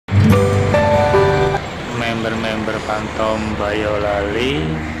member-member pantom boyolali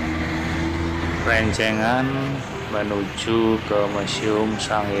rencengan menuju ke Museum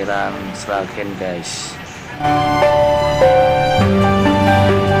Sangiran Sragen, guys.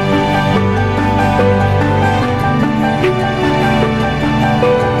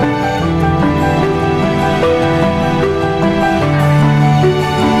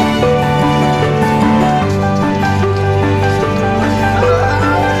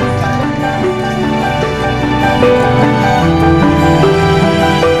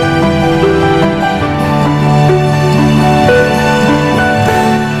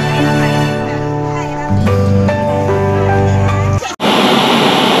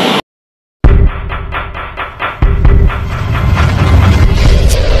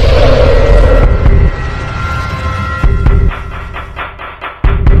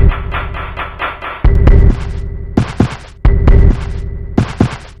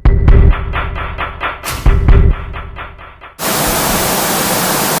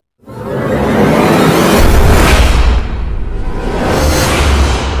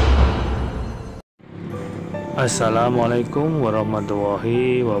 Assalamualaikum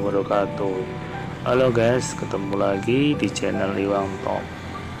warahmatullahi wabarakatuh. Halo guys, ketemu lagi di channel Iwan Thox.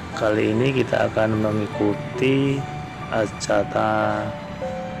 Kali ini kita akan mengikuti acara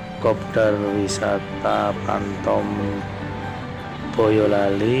kopdar wisata pantom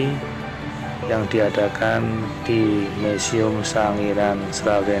boyolali yang diadakan di Museum Sangiran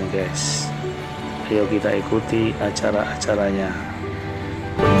Sragen, guys. Ayo kita ikuti acara-acaranya.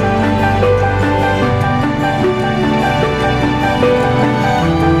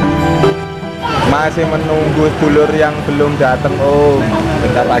 Masih menunggu dulur yang belum datang, Om.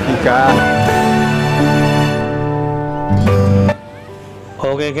 Bentar lagi, Kak.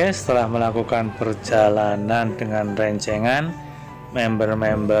 Oke guys, setelah melakukan perjalanan dengan rencengan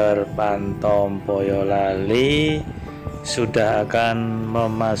member-member pantom boyolali sudah akan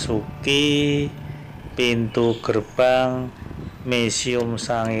memasuki pintu gerbang Museum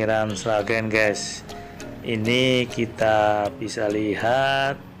Sangiran Sragen, guys. Ini kita bisa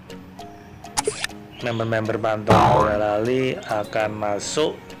lihat member-member pantom boyolali akan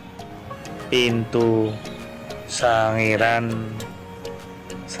masuk pintu Sangiran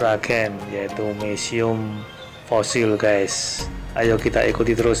Sragen, yaitu museum fosil, guys. Ayo kita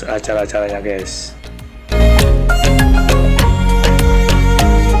ikuti terus acara-acaranya, guys.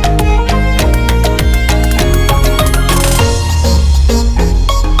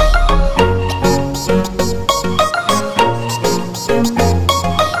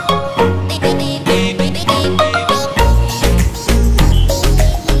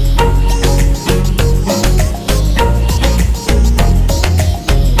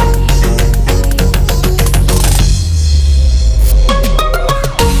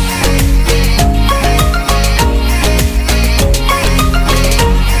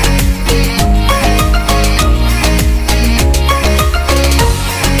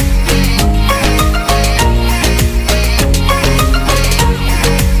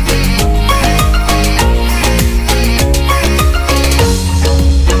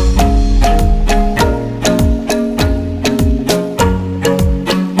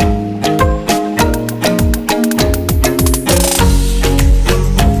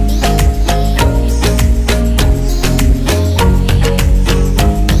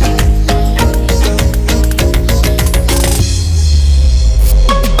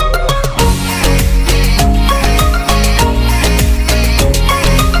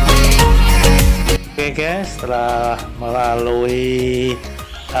 Setelah melalui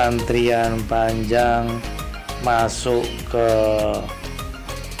antrian panjang masuk ke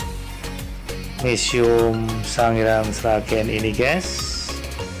Museum Sangiran Sragen ini, guys,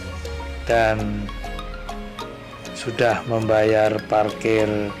 dan sudah membayar parkir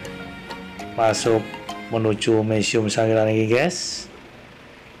masuk menuju Museum Sangiran ini, guys,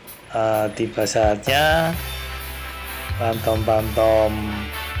 tiba saatnya pantom-pantom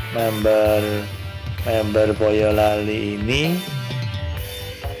member boyolali ini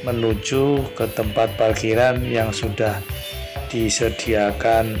menuju ke tempat parkiran yang sudah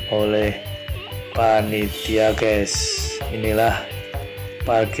disediakan oleh panitia, guys. Inilah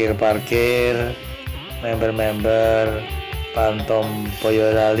parkir member-member pantom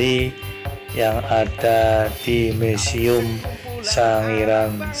boyolali yang ada di Museum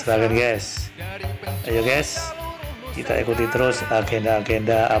Sangiran Sragen, guys. Ayo guys, kita ikuti terus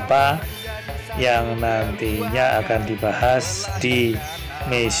agenda-agenda apa yang nantinya akan dibahas di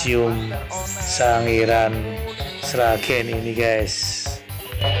Museum Sangiran Sragen ini, guys.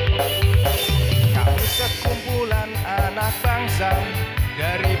 Kami sekumpulan anak bangsa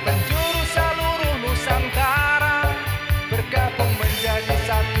dari penjuru seluruh Nusantara.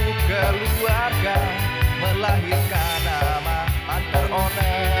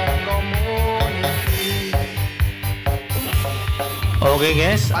 Oke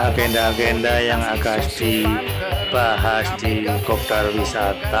guys, agenda-agenda yang akan dibahas di kopdar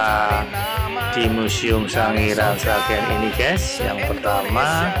wisata di Museum Sangiran Sragen ini guys. Yang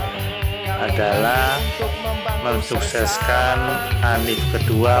pertama adalah mensukseskan anif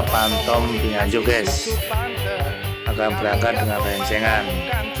kedua Pantom di Nganjuk guys, akan berangkat dengan rencengan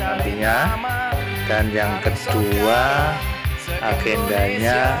nantinya. Dan yang kedua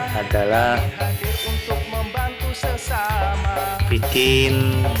agendanya adalah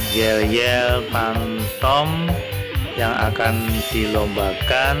bikin yel-yel Pantom yang akan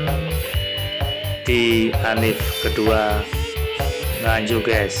dilombakan di anif kedua Nganjuk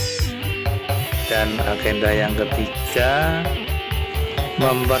guys. Dan agenda yang ketiga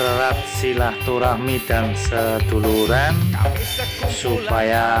mempererat silaturahmi dan seduluran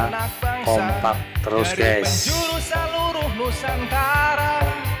supaya kompak terus guys.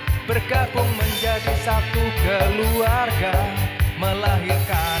 Bergabung menjadi satu keluarga,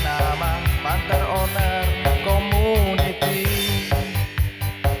 melahirkan nama Panther Owner Community.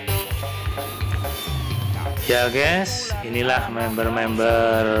 Ya guys, inilah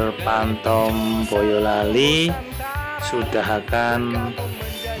member-member Pantom Boyolali sudah akan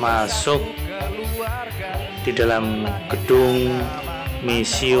masuk di dalam gedung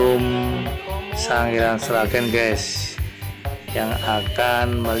Museum Sangiran Sragen guys, yang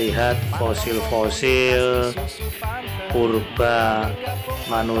akan melihat fosil-fosil purba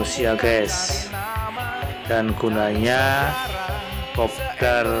manusia guys. Dan gunanya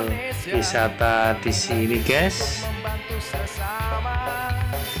kopdar wisata di sini guys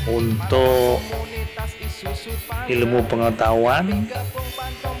untuk ilmu pengetahuan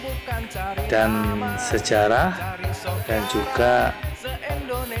dan sejarah, dan juga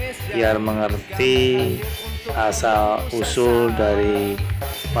biar mengerti asal usul dari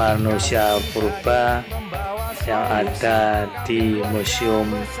manusia purba yang ada di Museum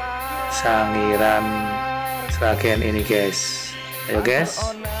Sangiran Sragen ini guys. Ayo guys,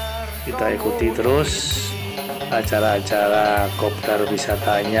 kita ikuti terus acara-acara kopdar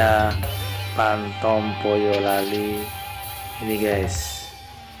wisatanya Pantom Boyolali ini guys.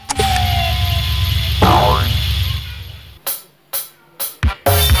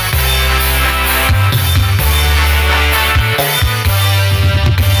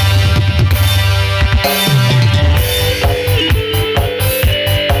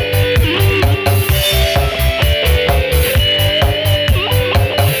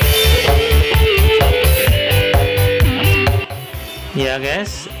 Ya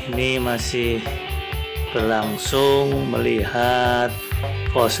guys, ini masih berlangsung melihat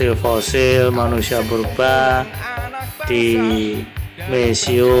fosil-fosil manusia purba di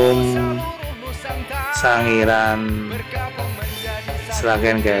Museum Sangiran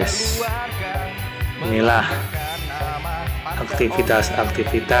Sragen guys. Inilah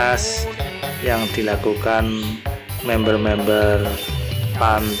aktivitas-aktivitas yang dilakukan member-member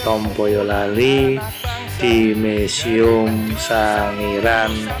Pantom Boyolali di Museum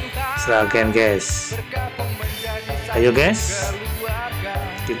Sangiran Sragen guys. Ayo guys,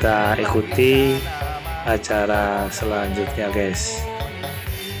 kita ikuti acara selanjutnya guys.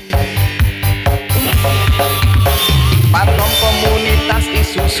 Pantom komunitas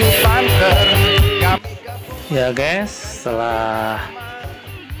isuzu panther. Ya guys, setelah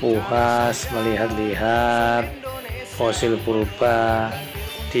puas melihat-lihat fosil purba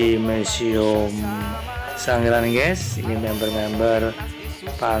di Museum Sangiran guys, ini member-member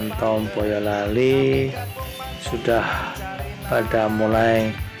Pantom Boyolali sudah pada mulai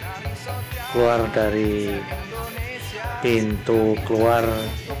keluar dari pintu keluar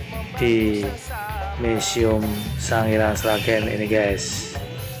di Museum Sangiran Sragen ini guys.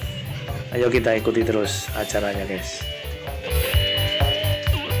 Ayo kita ikuti terus acaranya guys.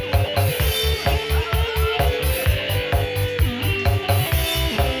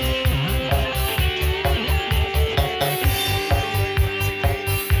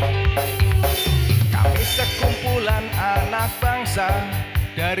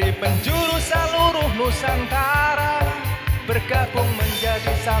 Dari penjuru seluruh Nusantara, bergabung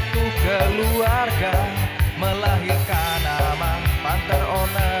menjadi satu keluarga, melahirkan nama Panther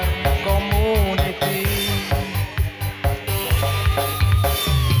Owner Community.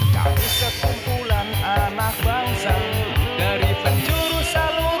 Kami sekumpulan anak bangsa dari penjuru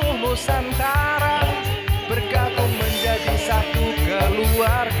seluruh Nusantara, bergabung menjadi satu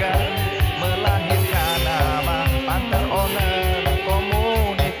keluarga, melahirkan nama Panther Owner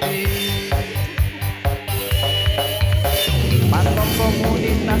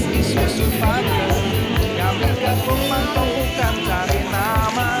komunitas isuzu panther. Kami gabung Pantom bukan cari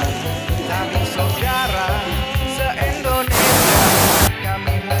nama, cari saudara se-Indonesia.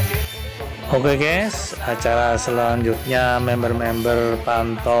 Oke guys, acara selanjutnya member-member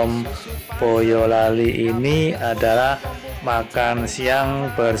Pantom Boyolali ini adalah makan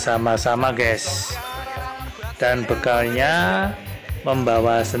siang bersama-sama guys. Dan bekalnya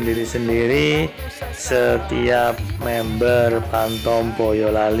membawa sendiri-sendiri setiap member Pantom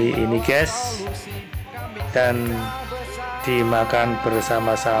Boyolali ini guys. Dan dimakan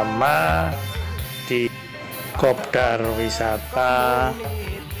bersama-sama di kopdar wisata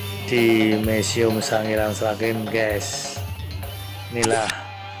di Museum Sangiran Sragen guys. Inilah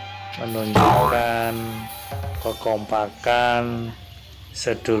menunjukkan kekompakan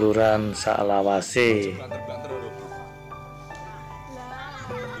seduluran salawase.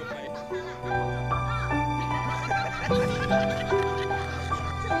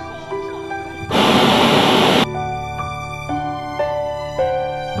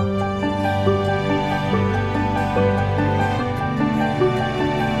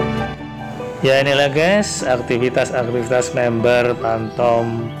 Ya inilah guys aktivitas member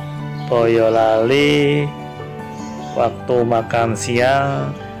Pantom Boyolali waktu makan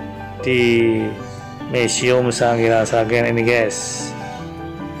siang di Museum Sangiran Sragen ini guys.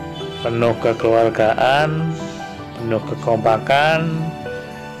 Penuh kekeluargaan, penuh kekompakan,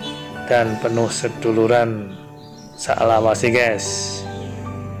 dan penuh seduluran salawase guys.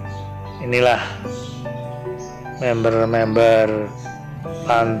 Inilah member-member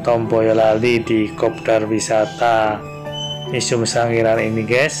Pantom Boyolali di kopdar wisata Museum Sangiran ini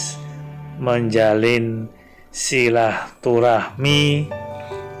guys, menjalin silaturahmi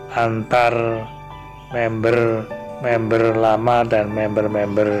antar member lama dan member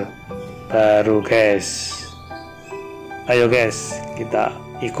baru guys. Ayo guys, kita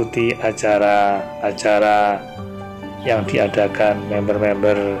ikuti acara-acara yang diadakan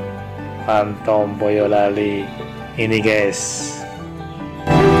member Pantom Boyolali ini guys.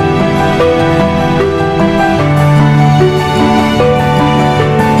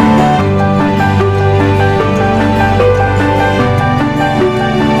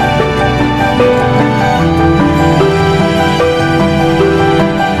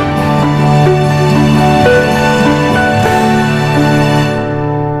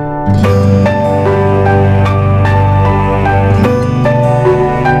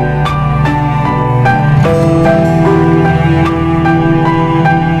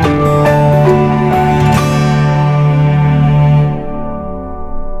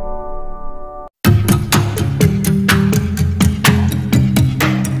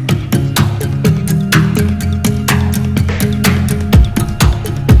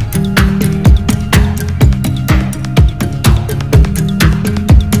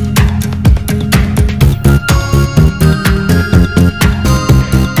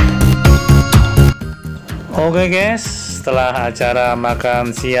 Oke guys, setelah acara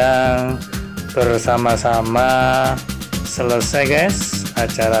makan siang bersama-sama selesai guys,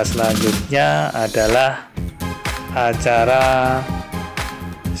 acara selanjutnya adalah acara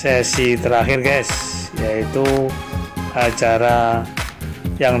sesi terakhir guys, yaitu acara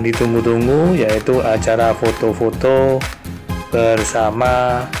yang ditunggu-tunggu, yaitu acara foto-foto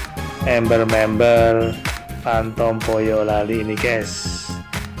bersama member Pantom Boyolali ini guys.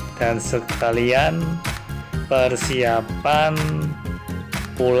 Dan sekalian persiapan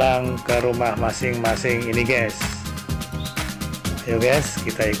pulang ke rumah masing-masing ini guys. Ayo guys,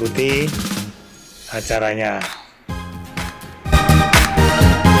 kita ikuti acaranya.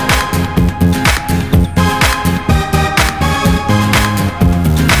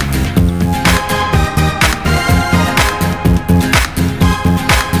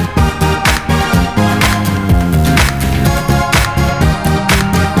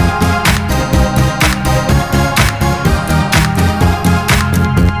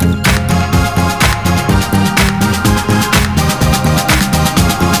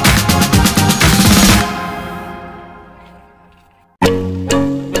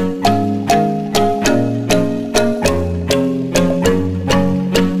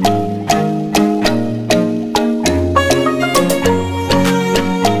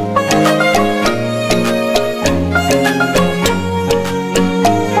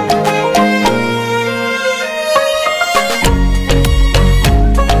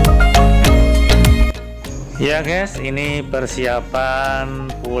 Ya guys, ini persiapan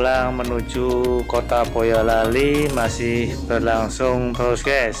pulang menuju kota Boyolali masih berlangsung terus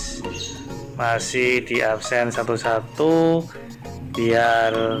guys. Masih di absen satu-satu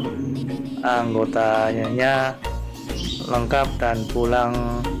biar anggotanya lengkap dan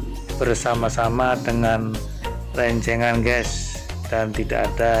pulang bersama-sama dengan rencengan guys, dan tidak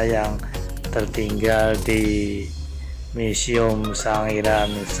ada yang tertinggal di Museum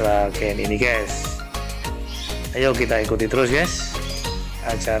Sangiran Sragen ini guys. Ayo kita ikuti terus guys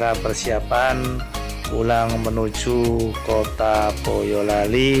acara persiapan pulang menuju kota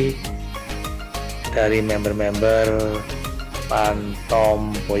Boyolali dari member-member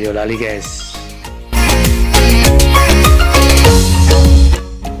Pantom Boyolali guys.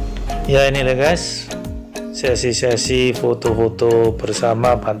 Ya ini deh guys, sesi-sesi foto-foto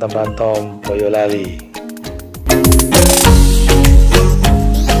bersama Pantom Boyolali.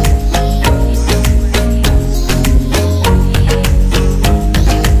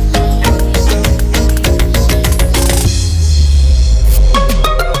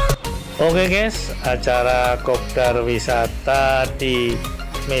 Oke guys, acara kopdar wisata di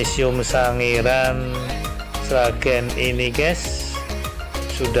Museum Sangiran Sragen ini guys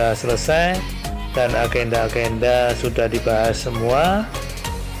sudah selesai dan agenda-agenda sudah dibahas semua.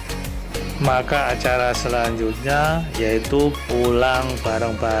 Maka acara selanjutnya yaitu pulang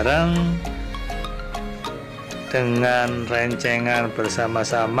bareng-bareng dengan rencengan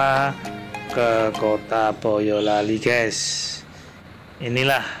bersama-sama ke kota Boyolali guys.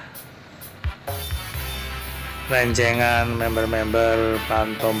 Inilah rencengan member-member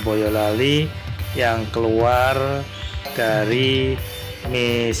Pantom Boyolali yang keluar dari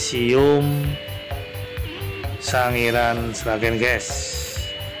Museum Sangiran Sragen guys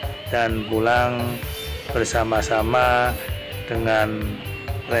dan pulang bersama-sama dengan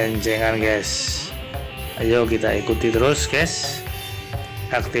rencengan guys. Ayo kita ikuti terus guys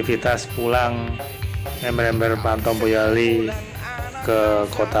aktivitas pulang member-member Pantom Boyolali ke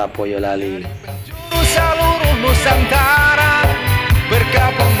kota Boyolali. Seluruh Nusantara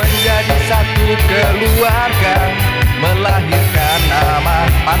bergabung menjadi satu keluarga, melahirkan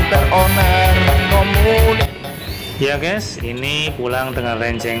nama panther owner komunitas. Ya guys, ini pulang dengan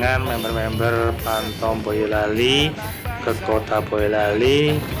rencengan member-member Pantom Boyolali ke kota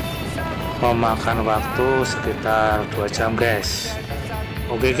Boyolali memakan waktu sekitar 2 jam guys.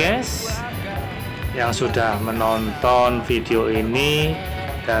 Oke guys, yang sudah menonton video ini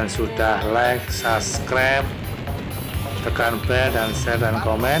dan sudah like, subscribe, tekan bell dan share dan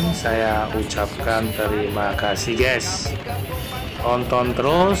komen, saya ucapkan terima kasih guys. Tonton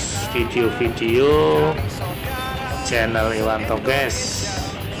terus video-video channel Iwan Thox guys,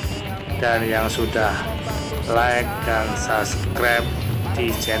 dan yang sudah like dan subscribe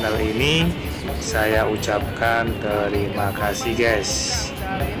di channel ini saya ucapkan terima kasih guys.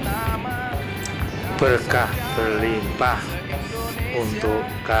 Berkah berlimpah untuk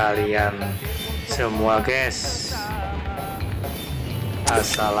kalian semua guys.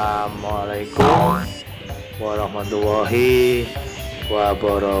 Assalamualaikum warahmatullahi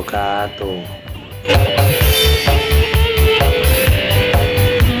wabarakatuh.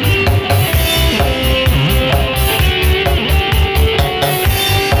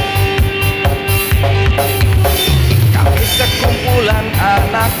 Kami sekumpulan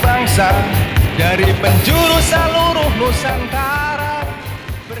anak bangsa dari penjuru seluruh Nusantara.